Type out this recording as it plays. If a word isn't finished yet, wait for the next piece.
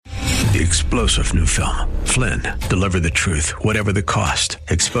The explosive new film, Flynn, deliver the truth, whatever the cost,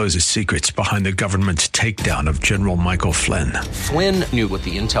 exposes secrets behind the government's takedown of General Michael Flynn. Flynn knew what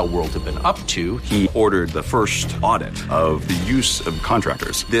the intel world had been up to. He ordered the first audit of the use of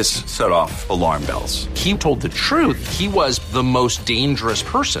contractors. This set off alarm bells. He told the truth. He was the most dangerous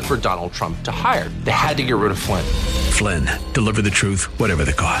person for Donald Trump to hire. They had to get rid of Flynn. Flynn, deliver the truth, whatever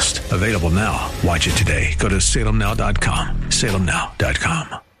the cost. Available now. Watch it today. Go to salemnow.com.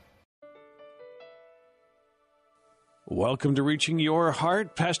 salemnow.com. Welcome to Reaching Your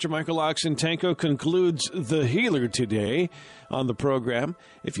Heart. Pastor Michael Oxentenko concludes The Healer today on the program.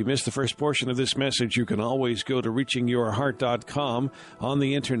 If you missed the first portion of this message, you can always go to reachingyourheart.com on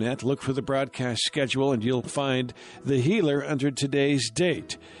the internet. Look for the broadcast schedule, and you'll find The Healer under today's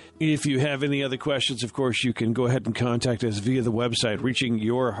date. If you have any other questions, of course, you can go ahead and contact us via the website,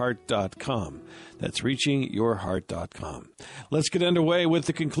 reachingyourheart.com. That's reachingyourheart.com. Let's get underway with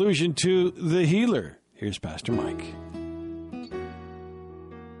the conclusion to The Healer. Here's Pastor Mike.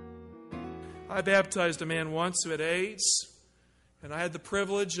 I baptized a man once who had AIDS, and I had the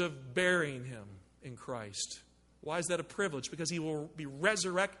privilege of burying him in Christ. Why is that a privilege? Because he will be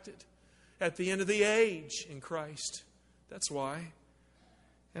resurrected at the end of the age in Christ. That's why.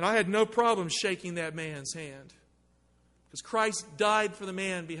 And I had no problem shaking that man's hand, because Christ died for the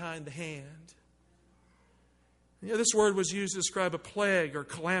man behind the hand. You know, this word was used to describe a plague or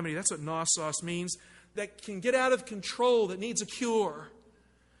calamity. That's what nosos means. That can get out of control, that needs a cure.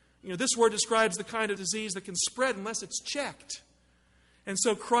 You know, this word describes the kind of disease that can spread unless it's checked. And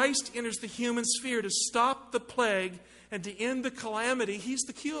so Christ enters the human sphere to stop the plague and to end the calamity. He's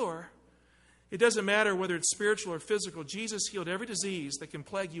the cure. It doesn't matter whether it's spiritual or physical. Jesus healed every disease that can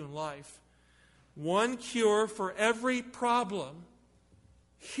plague you in life. One cure for every problem.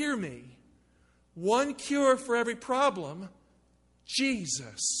 Hear me. One cure for every problem.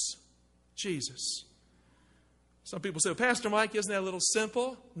 Jesus. Jesus. Some people say, well, Pastor Mike, isn't that a little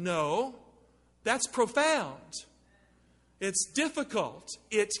simple? No, that's profound. It's difficult.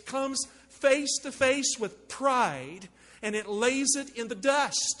 It comes face to face with pride, and it lays it in the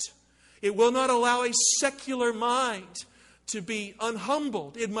dust. It will not allow a secular mind to be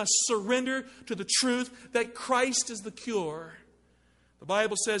unhumbled. It must surrender to the truth that Christ is the cure. The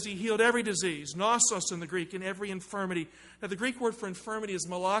Bible says He healed every disease, nosos in the Greek, and every infirmity. Now, the Greek word for infirmity is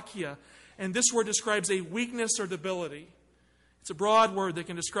malakia. And this word describes a weakness or debility. It's a broad word that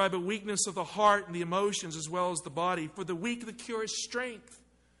can describe a weakness of the heart and the emotions as well as the body. For the weak, the cure is strength.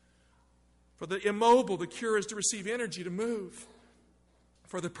 For the immobile, the cure is to receive energy to move.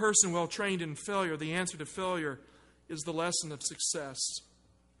 For the person well trained in failure, the answer to failure is the lesson of success.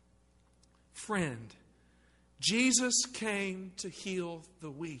 Friend, Jesus came to heal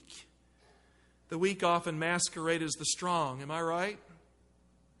the weak. The weak often masquerade as the strong. Am I right?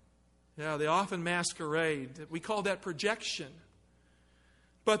 Yeah, they often masquerade. We call that projection.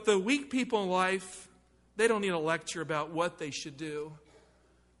 But the weak people in life, they don't need a lecture about what they should do.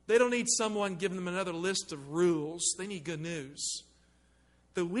 They don't need someone giving them another list of rules. They need good news.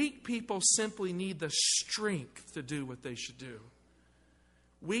 The weak people simply need the strength to do what they should do.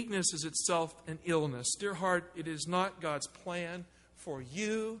 Weakness is itself an illness. Dear heart, it is not God's plan for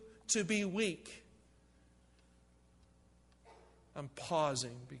you to be weak. I'm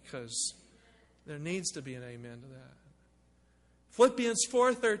pausing because there needs to be an amen to that. Philippians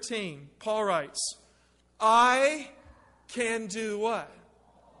 4:13, Paul writes, I can do what?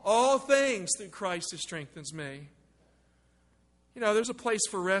 All things through Christ who strengthens me. You know, there's a place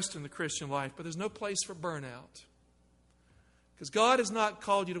for rest in the Christian life, but there's no place for burnout. Because God has not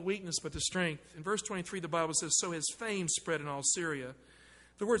called you to weakness, but to strength. In verse 23, the Bible says, so his fame spread in all Syria.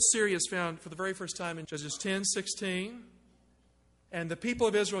 The word Syria is found for the very first time in Judges 10:16. And the people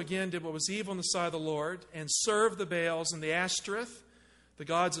of Israel again did what was evil in the sight of the Lord and served the Baals and the Ashtoreth, the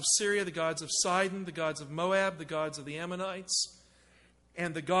gods of Syria, the gods of Sidon, the gods of Moab, the gods of the Ammonites,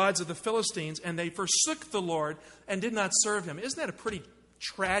 and the gods of the Philistines. And they forsook the Lord and did not serve Him. Isn't that a pretty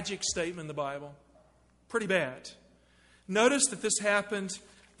tragic statement in the Bible? Pretty bad. Notice that this happened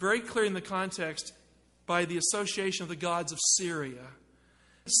very clear in the context by the association of the gods of Syria.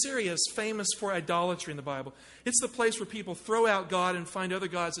 Syria is famous for idolatry in the Bible. It's the place where people throw out God and find other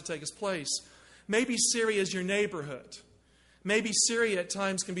gods to take His place. Maybe Syria is your neighborhood. Maybe Syria at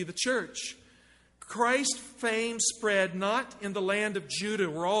times can be the church. Christ's fame spread not in the land of Judah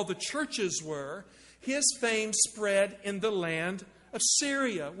where all the churches were. His fame spread in the land of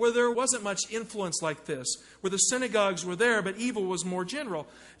Syria, where there wasn't much influence like this, where the synagogues were there, but evil was more general.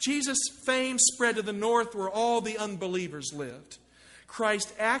 Jesus' fame spread to the north where all the unbelievers lived.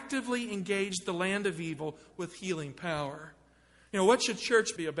 Christ actively engaged the land of evil with healing power. What should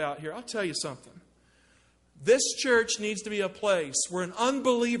church be about here? I'll tell you something. This church needs to be a place where an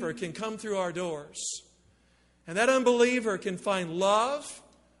unbeliever can come through our doors. And that unbeliever can find love,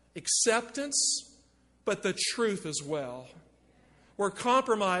 acceptance, but the truth as well. Where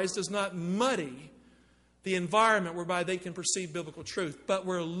compromise does not muddy the environment whereby they can perceive biblical truth, but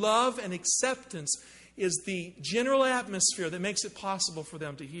where love and acceptance is the general atmosphere that makes it possible for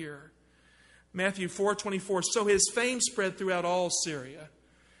them to hear. Matthew 4:24, so his fame spread throughout all Syria,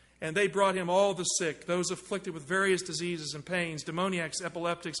 and they brought him all the sick, those afflicted with various diseases and pains, demoniacs,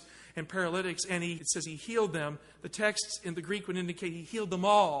 epileptics, and paralytics, and it says he healed them. The text in the Greek would indicate he healed them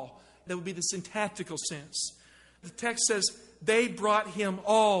all. That would be the syntactical sense. The text says they brought him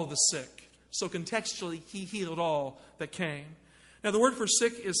all the sick. So contextually, he healed all that came. Now the word for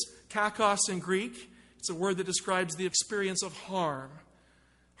sick is kakos in Greek. It's a word that describes the experience of harm.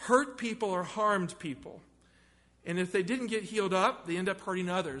 Hurt people are harmed people. And if they didn't get healed up, they end up hurting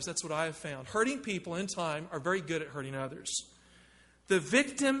others. That's what I have found. Hurting people in time are very good at hurting others. The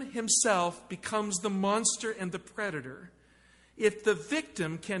victim himself becomes the monster and the predator if the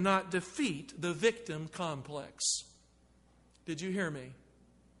victim cannot defeat the victim complex. Did you hear me?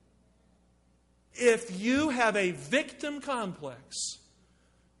 If you have a victim complex,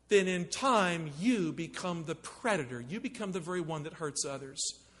 then in time you become the predator. You become the very one that hurts others.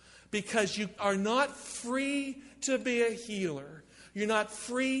 Because you are not free to be a healer. You're not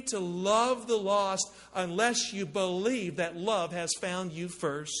free to love the lost unless you believe that love has found you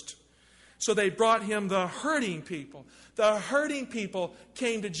first. So they brought him the hurting people. The hurting people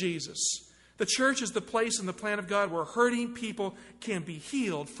came to Jesus. The church is the place in the plan of God where hurting people can be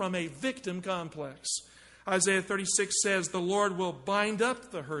healed from a victim complex. Isaiah 36 says, the Lord will bind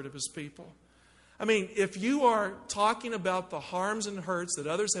up the hurt of his people. I mean, if you are talking about the harms and hurts that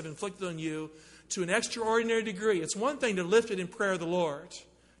others have inflicted on you to an extraordinary degree, it's one thing to lift it in prayer to the Lord,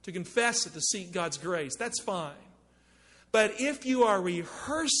 to confess it, to seek God's grace. That's fine. But if you are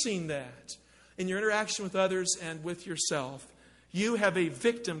rehearsing that in your interaction with others and with yourself, you have a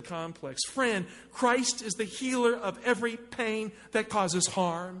victim complex. Friend, Christ is the healer of every pain that causes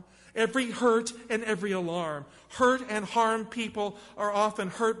harm, every hurt and every alarm. Hurt and harmed people are often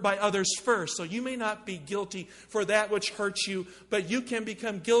hurt by others first. So you may not be guilty for that which hurts you, but you can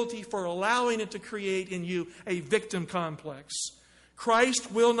become guilty for allowing it to create in you a victim complex.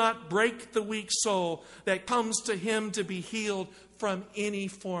 Christ will not break the weak soul that comes to him to be healed from any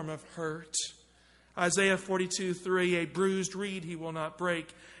form of hurt. Isaiah 42:3, a bruised reed he will not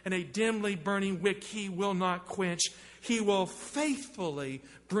break, and a dimly burning wick he will not quench. He will faithfully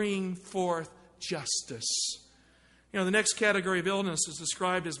bring forth justice. The next category of illness is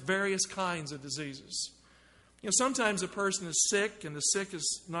described as various kinds of diseases. Sometimes a person is sick, and the sick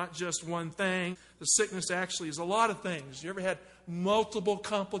is not just one thing. The sickness actually is a lot of things. You ever had multiple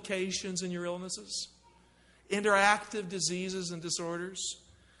complications in your illnesses? Interactive diseases and disorders?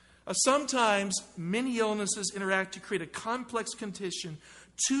 Sometimes many illnesses interact to create a complex condition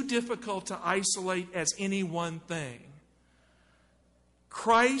too difficult to isolate as any one thing.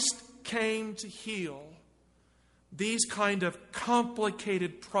 Christ came to heal these kind of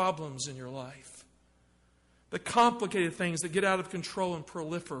complicated problems in your life. The complicated things that get out of control and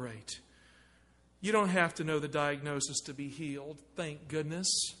proliferate. You don't have to know the diagnosis to be healed, thank goodness.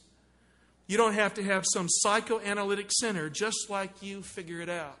 You don't have to have some psychoanalytic center just like you figure it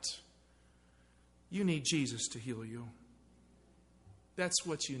out. You need Jesus to heal you. That's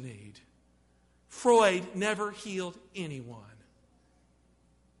what you need. Freud never healed anyone.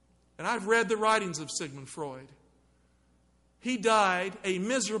 And I've read the writings of Sigmund Freud. He died a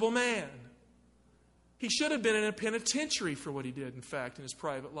miserable man. He should have been in a penitentiary for what he did, in fact, in his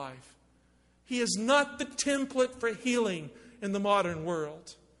private life. He is not the template for healing in the modern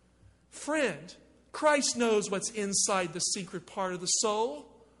world. Friend, Christ knows what's inside the secret part of the soul.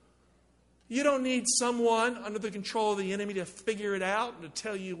 You don't need someone under the control of the enemy to figure it out and to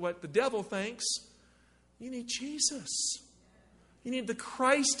tell you what the devil thinks. You need Jesus. You need the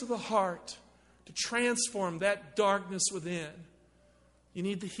Christ of the heart to transform that darkness within. You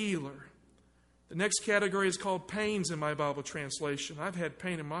need the healer. The next category is called pains in my Bible translation. I've had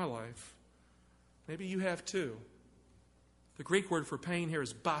pain in my life. Maybe you have too. The Greek word for pain here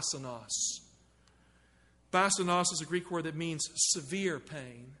is basanos. Basanos is a Greek word that means severe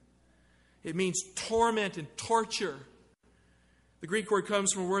pain. It means torment and torture. The Greek word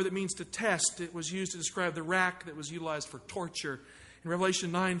comes from a word that means to test. It was used to describe the rack that was utilized for torture. In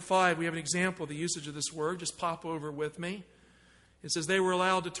Revelation 9:5, we have an example of the usage of this word. Just pop over with me. It says they were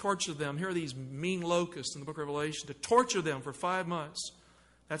allowed to torture them. Here are these mean locusts in the book of Revelation, to torture them for 5 months.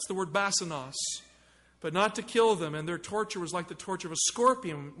 That's the word basanos. but not to kill them, and their torture was like the torture of a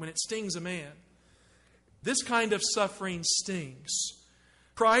scorpion when it stings a man. This kind of suffering stings.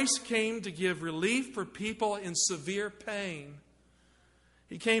 Christ came to give relief for people in severe pain.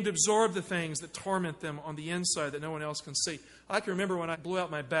 He came to absorb the things that torment them on the inside that no one else can see. I can remember when I blew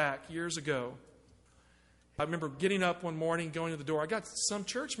out my back years ago. I remember getting up one morning, going to the door. Some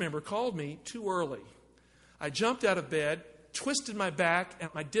church member called me too early. I jumped out of bed, twisted my back,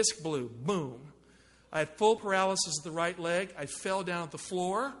 and my disc blew. Boom. I had full paralysis of the right leg. I fell down at the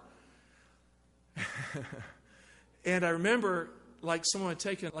floor. And I remember like someone had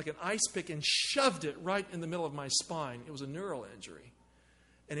taken like an ice pick and shoved it right in the middle of my spine. It was a neural injury.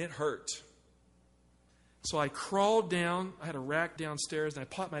 And it hurt. So I crawled down. I had a rack downstairs, and I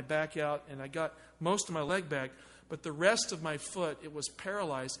popped my back out, and I got most of my leg back. But the rest of my foot, it was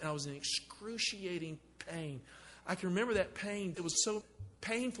paralyzed, and I was in excruciating pain. I can remember that pain. It was so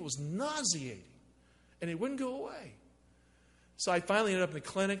painful. It was nauseating. And it wouldn't go away. So I finally ended up in the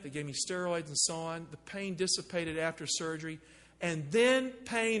clinic. They gave me steroids and so on. The pain dissipated after surgery. And then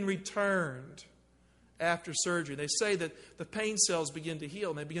pain returned after surgery. They say that the pain cells begin to heal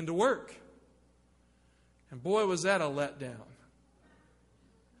and they begin to work. And boy, was that a letdown.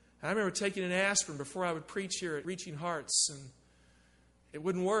 I remember taking an aspirin before I would preach here at Reaching Hearts, and it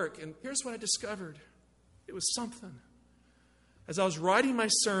wouldn't work. And here's what I discovered. It was something. As I was writing my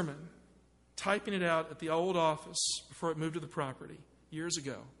sermon, typing it out at the old office before it moved to the property years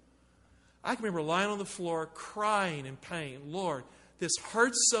ago, I can remember lying on the floor crying in pain. Lord, this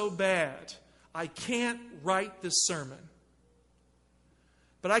hurts so bad, I can't write this sermon.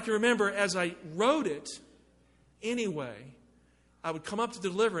 But I can remember as I wrote it anyway, I would come up to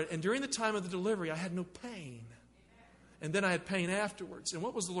deliver it, and during the time of the delivery, I had no pain. And then I had pain afterwards. And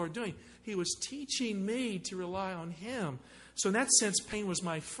what was the Lord doing? He was teaching me to rely on Him. So in that sense, pain was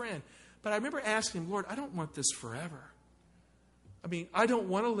my friend. But I remember asking Him, Lord, I don't want this forever. I don't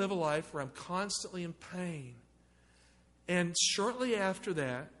want to live a life where I'm constantly in pain. And shortly after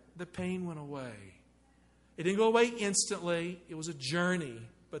that, the pain went away. It didn't go away instantly. It was a journey,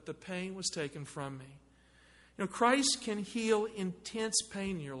 but the pain was taken from me. Christ can heal intense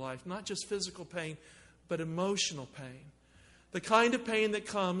pain in your life, not just physical pain, but emotional pain. The kind of pain that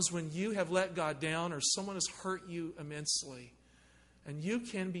comes when you have let God down or someone has hurt you immensely. And you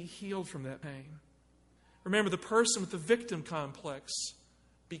can be healed from that pain. Remember, the person with the victim complex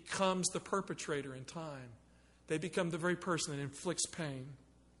becomes the perpetrator in time. They become the very person that inflicts pain.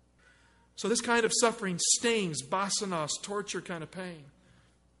 So this kind of suffering stings, basanos, torture kind of pain.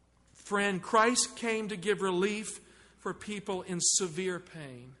 Friend, Christ came to give relief for people in severe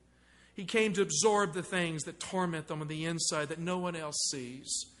pain. He came to absorb the things that torment them on the inside that no one else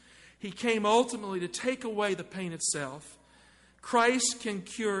sees. He came ultimately to take away the pain itself. Christ can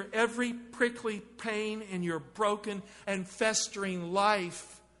cure every prickly pain in your broken and festering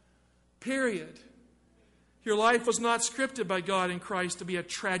life. Period. Your life was not scripted by God in Christ to be a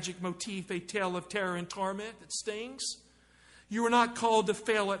tragic motif, a tale of terror and torment that stings. You were not called to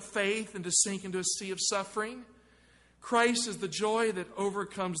fail at faith and to sink into a sea of suffering. Christ is the joy that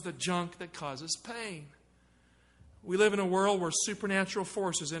overcomes the junk that causes pain. We live in a world where supernatural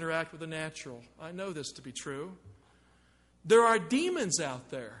forces interact with the natural. I know this to be true. There are demons out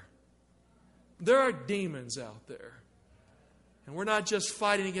there. There are demons out there. And we're not just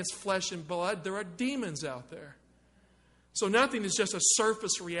fighting against flesh and blood. There are demons out there. So nothing is just a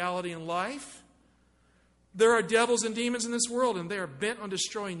surface reality in life. There are devils and demons in this world, and they are bent on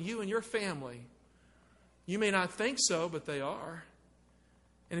destroying you and your family. You may not think so, but they are.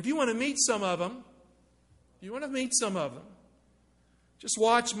 And if you want to meet some of them, just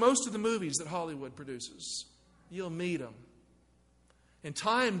watch most of the movies that Hollywood produces. You'll meet them. In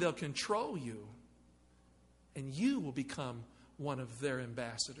time, they'll control you, and you will become one of their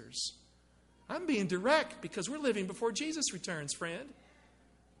ambassadors. I'm being direct because we're living before Jesus returns, friend.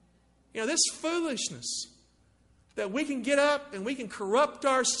 This foolishness that we can get up and we can corrupt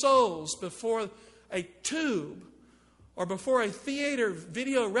our souls before a tube or before a theater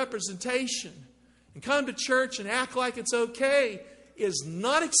video representation and come to church and act like it's okay is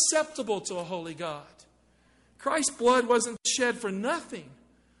not acceptable to a holy God. Christ's blood wasn't shed for nothing.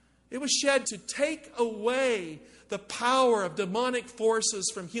 It was shed to take away the power of demonic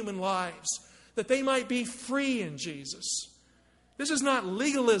forces from human lives, that they might be free in Jesus. This is not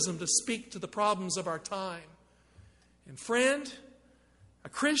legalism to speak to the problems of our time. And friend, a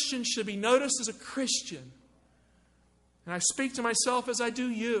Christian should be noticed as a Christian. And I speak to myself as I do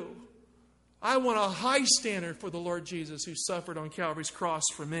you. I want a high standard for the Lord Jesus who suffered on Calvary's cross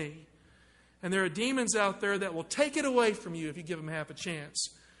for me. And there are demons out there that will take it away from you if you give them half a chance.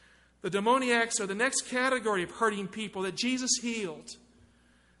 The demoniacs are the next category of hurting people that Jesus healed.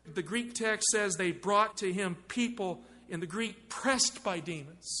 The Greek text says they brought to him people, in the Greek, pressed by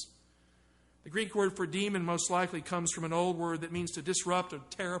demons. The Greek word for demon most likely comes from an old word that means to disrupt or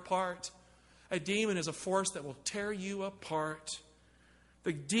tear apart. A demon is a force that will tear you apart.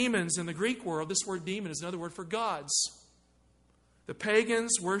 The demons in the Greek world, this word demon is another word for gods. The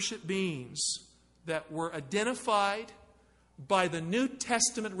pagans worship beings that were identified by the New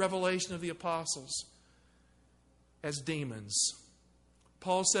Testament revelation of the apostles as demons.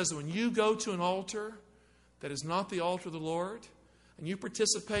 Paul says that when you go to an altar that is not the altar of the Lord, and you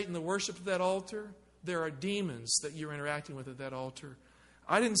participate in the worship of that altar, there are demons that you're interacting with at that altar.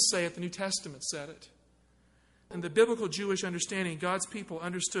 I didn't say it, the New Testament said it. In the biblical Jewish understanding, God's people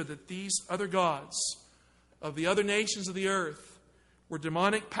understood that these other gods of the other nations of the earth were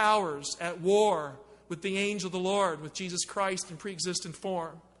demonic powers at war with the angel of the Lord, with Jesus Christ in pre-existent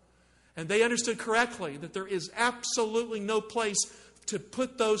form. And they understood correctly that there is absolutely no place to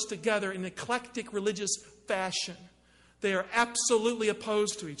put those together in eclectic religious fashion. They are absolutely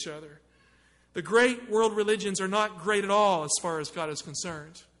opposed to each other. The great world religions are not great at all as far as God is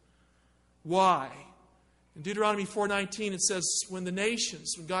concerned. Why? In Deuteronomy 4:19 it says, when the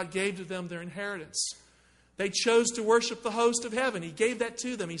nations, when God gave to them their inheritance, they chose to worship the host of heaven. He gave that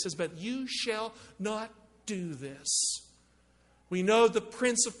to them. He says, but you shall not do this. We know the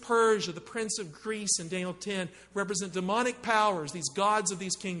prince of Persia, the prince of Greece in Daniel 10 represent demonic powers, these gods of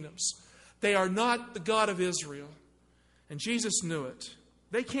these kingdoms. They are not the God of Israel. And Jesus knew it.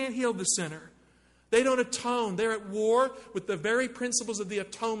 They can't heal the sinner. They don't atone. They're at war with the very principles of the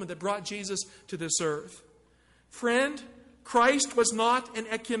atonement that brought Jesus to this earth. Friend, Christ was not an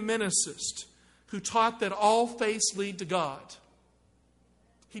ecumenicist who taught that all faiths lead to God.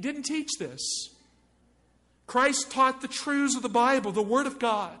 He didn't teach this. Christ taught the truths of the Bible, the Word of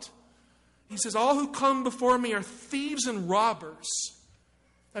God. He says, all who come before me are thieves and robbers.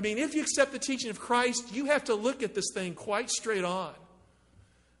 I mean, if you accept the teaching of Christ, you have to look at this thing quite straight on.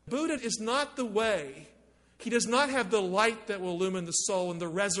 Buddha is not the way. He does not have the light that will illumine the soul and the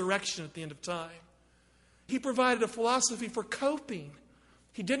resurrection at the end of time. He provided a philosophy for coping.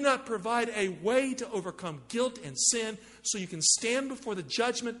 He did not provide a way to overcome guilt and sin so you can stand before the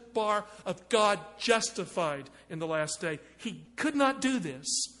judgment bar of God justified in the last day. He could not do this.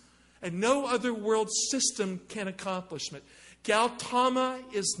 And no other world system can accomplish it. Gautama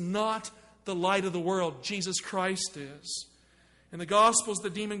is not the light of the world. Jesus Christ is. In the Gospels, the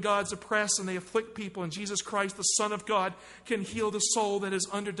demon gods oppress and they afflict people, and Jesus Christ, the Son of God, can heal the soul that is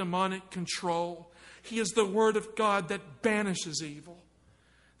under demonic control. He is the Word of God that banishes evil.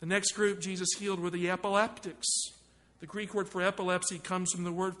 The next group Jesus healed were the epileptics. The Greek word for epilepsy comes from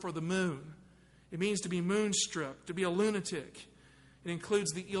the word for the moon. It means to be moonstruck, to be a lunatic. It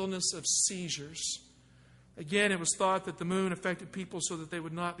includes the illness of seizures. Again, it was thought that the moon affected people so that they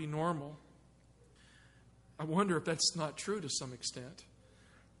would not be normal. I wonder if that's not true to some extent.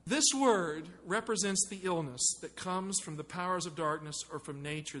 This word represents the illness that comes from the powers of darkness or from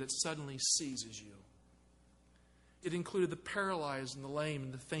nature that suddenly seizes you. It included the paralyzed and the lame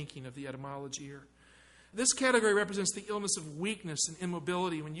in the thinking of the etymology here. This category represents the illness of weakness and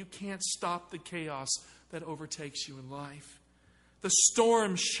immobility when you can't stop the chaos that overtakes you in life. The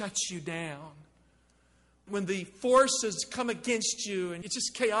storm shuts you down. When the forces come against you and it's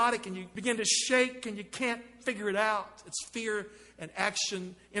just chaotic and you begin to shake and you can't figure it out. It's fear and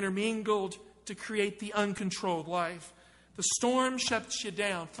action intermingled to create the uncontrolled life. The storm shuts you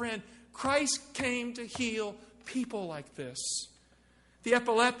down. Friend, Christ came to heal people like this. The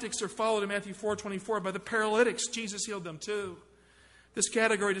epileptics are followed in Matthew 4:24 by the paralytics. Jesus healed them too. This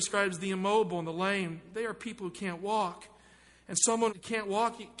category describes the immobile and the lame. They are people who can't walk. And someone who can't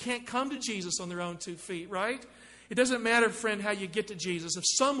walk, you can't come to Jesus on their own 2 feet, right? It doesn't matter, friend, how you get to Jesus. If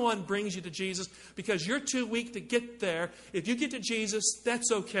someone brings you to Jesus because you're too weak to get there, if you get to Jesus,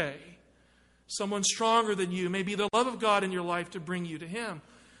 that's okay. Someone stronger than you, may be the love of God in your life to bring you to Him.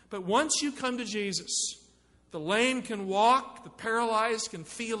 But once you come to Jesus, the lame can walk, the paralyzed can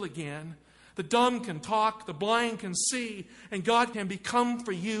feel again, the dumb can talk, the blind can see, and God can become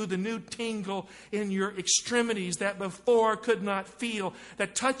for you the new tingle in your extremities that before could not feel,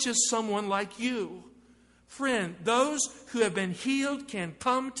 that touches someone like you. Friend, those who have been healed can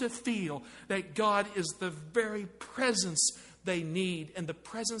come to feel that God is the very presence they need and the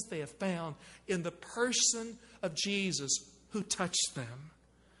presence they have found in the person of Jesus who touched them.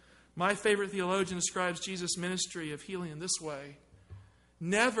 My favorite theologian describes Jesus' ministry of healing in this way.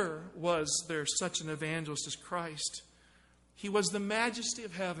 Never was there such an evangelist as Christ. He was the majesty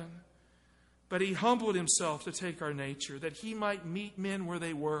of heaven, but He humbled Himself to take our nature, that He might meet men where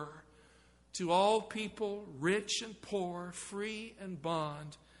they were. To all people, rich and poor, free and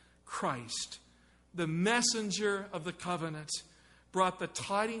bond, Christ, the messenger of the covenant, brought the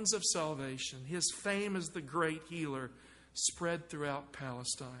tidings of salvation. His fame as the great healer spread throughout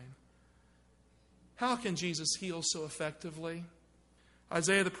Palestine. How can Jesus heal so effectively?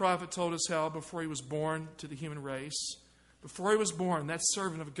 Isaiah the prophet told us how before he was born to the human race, before he was born, that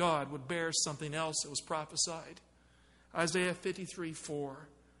servant of God would bear something else that was prophesied. Isaiah 53:4.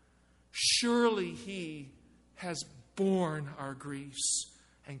 Surely he has borne our griefs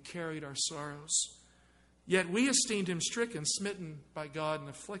and carried our sorrows. Yet we esteemed him stricken, smitten by God, and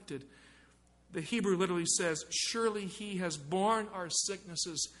afflicted. The Hebrew literally says, surely he has borne our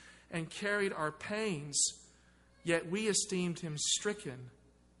sicknesses and carried our pains. Yet we esteemed him stricken.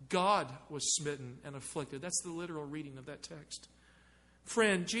 God was smitten and afflicted. That's the literal reading of that text.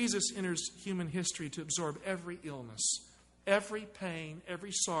 Friend, Jesus enters human history to absorb every illness, every pain,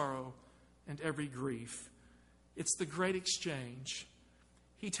 every sorrow, and every grief. It's the great exchange.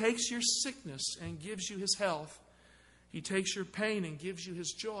 He takes your sickness and gives you his health. He takes your pain and gives you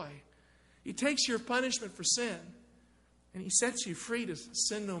his joy. He takes your punishment for sin and he sets you free to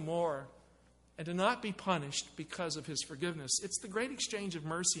sin no more and to not be punished because of his forgiveness. It's the great exchange of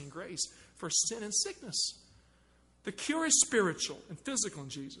mercy and grace for sin and sickness. The cure is spiritual and physical in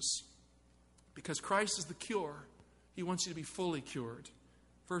Jesus. Because Christ is the cure, he wants you to be fully cured.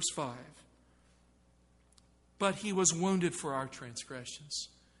 Verse 5. But he was wounded for our transgressions.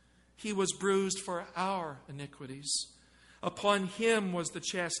 He was bruised for our iniquities. Upon him was the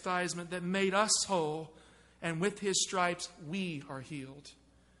chastisement that made us whole, and with his stripes we are healed.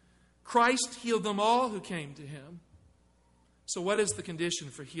 Christ healed them all who came to him. So what is the condition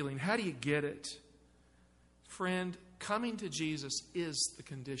for healing? How do you get it? Friend, coming to Jesus is the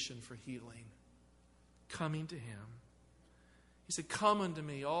condition for healing. Coming to him. He said, come unto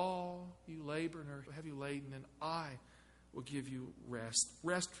me, all you labor and are heavy laden, and I will give you rest.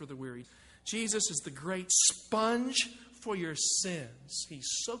 Rest for the weary. Jesus is the great sponge for your sins. He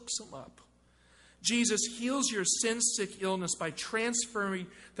soaks them up. Jesus heals your sin-sick illness by transferring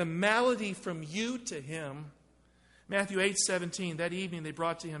the malady from you to him. Matthew 8:17, that evening they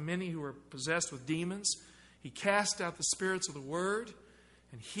brought to him many who were possessed with demons. He cast out the spirits of the word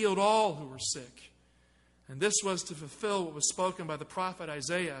and healed all who were sick. And this was to fulfill what was spoken by the prophet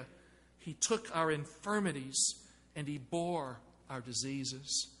Isaiah. He took our infirmities and he bore our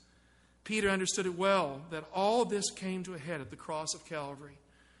diseases. Peter understood it well that all this came to a head at the cross of Calvary.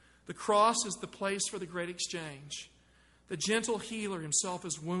 The cross is the place for the great exchange. The gentle healer himself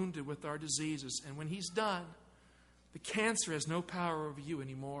is wounded with our diseases. And when he's done, the cancer has no power over you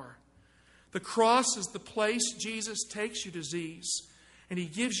anymore. The cross is the place Jesus takes your disease and he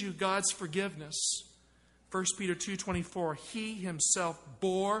gives you God's forgiveness. 1 Peter 2:24, he himself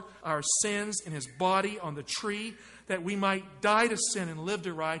bore our sins in his body on the tree that we might die to sin and live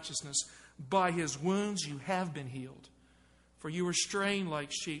to righteousness. By his wounds you have been healed. For you were straying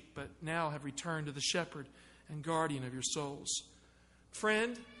like sheep, but now have returned to the shepherd and guardian of your souls.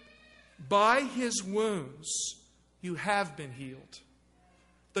 Friend, by his wounds you have been healed.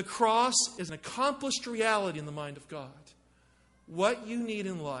 The cross is an accomplished reality in the mind of God. What you need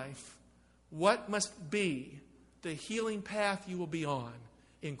in life, what must be the healing path you will be on.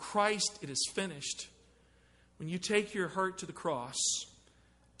 In Christ it is finished. When you take your hurt to the cross,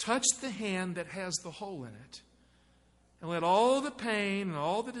 touch the hand that has the hole in it. And let all the pain and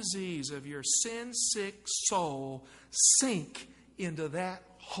all the disease of your sin-sick soul sink into that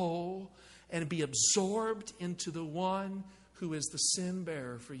hole and be absorbed into the one who is the sin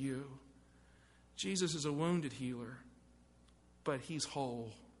bearer for you. Jesus is a wounded healer, but he's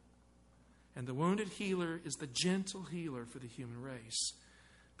whole. And the wounded healer is the gentle healer for the human race.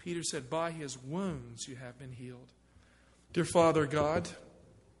 Peter said, by his wounds you have been healed. Dear Father God,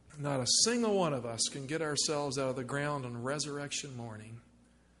 not a single one of us can get ourselves out of the ground on resurrection morning.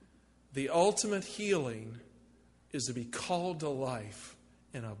 The ultimate healing is to be called to life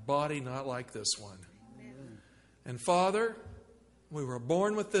in a body not like this one. Amen. And Father, we were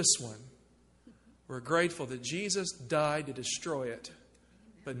born with this one. We're grateful that Jesus died to destroy it,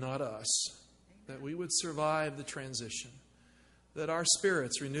 but not us. That we would survive the transition. That our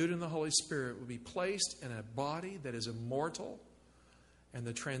spirits, renewed in the Holy Spirit, would be placed in a body that is immortal. And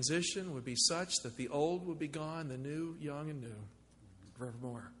the transition would be such that the old would be gone, the new, young and new,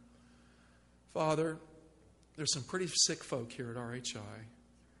 forevermore. Father, there's some pretty sick folk here at RHI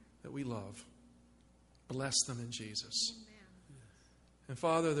that we love. Bless them in Jesus. Amen. And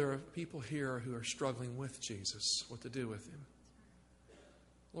Father, there are people here who are struggling with Jesus, what to do with him.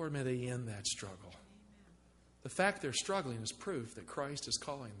 Lord, may they end that struggle. Amen. The fact they're struggling is proof that Christ is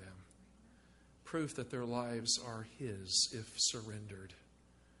calling them. proof that their lives are His if surrendered.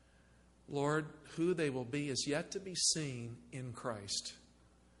 Lord, who they will be is yet to be seen in Christ.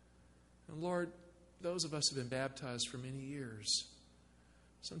 And Lord, those of us who have been baptized for many years,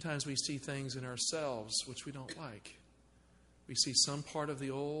 sometimes we see things in ourselves which we don't like. We see some part of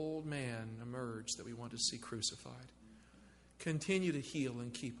the old man emerge that we want to see crucified. Continue to heal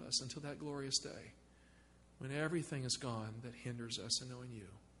and keep us until that glorious day when everything is gone that hinders us in knowing You.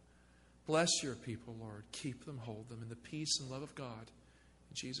 Bless Your people, Lord. Keep them, hold them in the peace and love of God.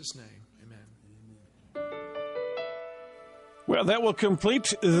 In Jesus' name, amen. Well, that will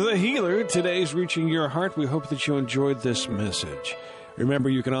complete The Healer, today's Reaching Your Heart. We hope that you enjoyed this message. Remember,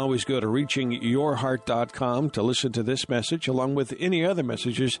 you can always go to reachingyourheart.com to listen to this message along with any other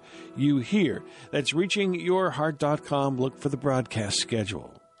messages you hear. That's reachingyourheart.com. Look for the broadcast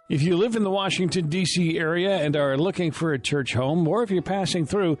schedule. If you live in the Washington, D.C. area and are looking for a church home, or if you're passing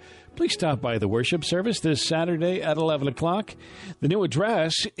through, please stop by the worship service this Saturday at 11 o'clock. The new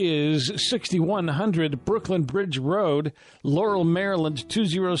address is 6100 Brooklyn Bridge Road, Laurel, Maryland,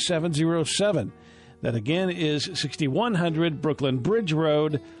 20707. That again is 6100 Brooklyn Bridge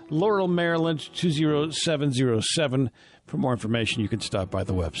Road, Laurel, Maryland, 20707. For more information, you can stop by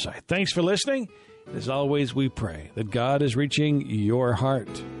the website. Thanks for listening. As always, we pray that God is reaching your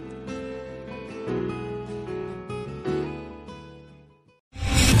heart.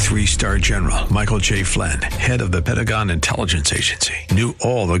 Three-star General Michael J. Flynn, head of the Pentagon Intelligence Agency, knew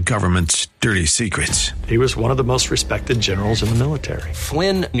all the government's dirty secrets. He was one of the most respected generals in the military.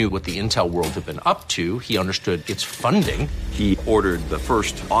 Flynn knew what the intel world had been up to. He understood its funding. He ordered the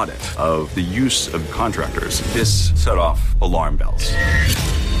first audit of the use of contractors. This set off alarm bells.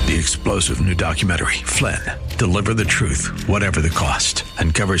 The explosive new documentary, Flynn, Deliver the Truth, Whatever the Cost,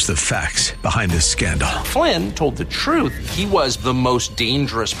 uncovers the facts behind this scandal. Flynn told the truth. He was the most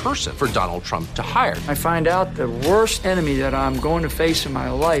dangerous person for Donald Trump to hire. I find out the worst enemy that I'm going to face in my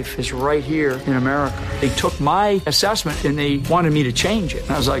life is right here in America. They took my assessment and they wanted me to change it.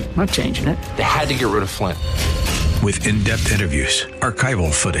 And I was like, I'm not changing it. They had to get rid of Flynn. With in-depth interviews,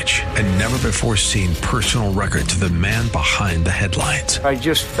 archival footage, and never-before-seen personal records of the man behind the headlines. I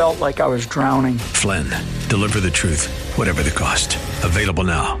just felt like I was drowning. Flynn, Deliver the Truth, Whatever the Cost. Available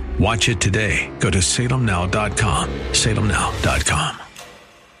now. Watch it today. Go to salemnow.com. salemnow.com.